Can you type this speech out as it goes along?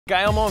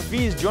Gael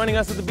Monfils joining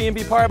us at the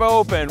BNP Paribas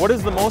Open. What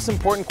is the most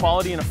important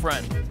quality in a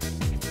friend?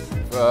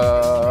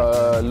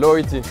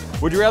 Loyalty.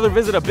 Would you rather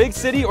visit a big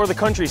city or the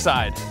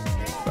countryside?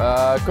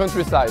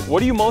 Countryside.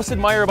 What do you most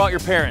admire about your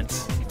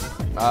parents?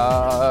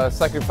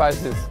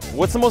 Sacrifices.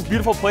 What's the most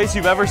beautiful place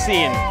you've ever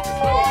seen?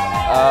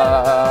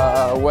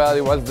 Well,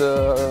 it was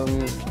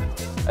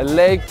a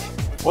lake.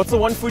 What's the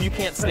one food you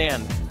can't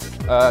stand?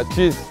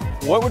 Cheese.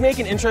 What would make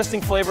an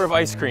interesting flavor of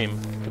ice cream?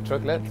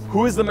 Chocolate.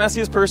 Who is the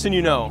messiest person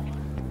you know?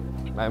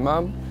 My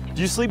mom.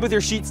 Do you sleep with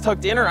your sheets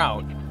tucked in or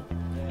out?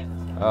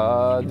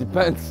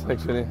 Depends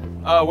actually.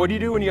 What do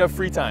you do when you have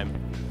free time?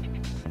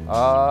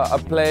 I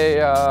play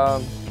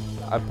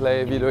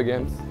video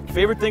games.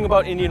 Favorite thing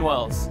about Indian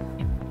Wells?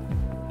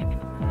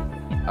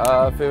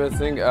 Favorite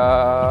thing,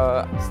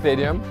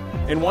 stadium.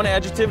 In one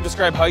adjective,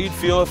 describe how you'd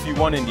feel if you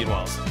won Indian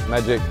Wells.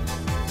 Magic.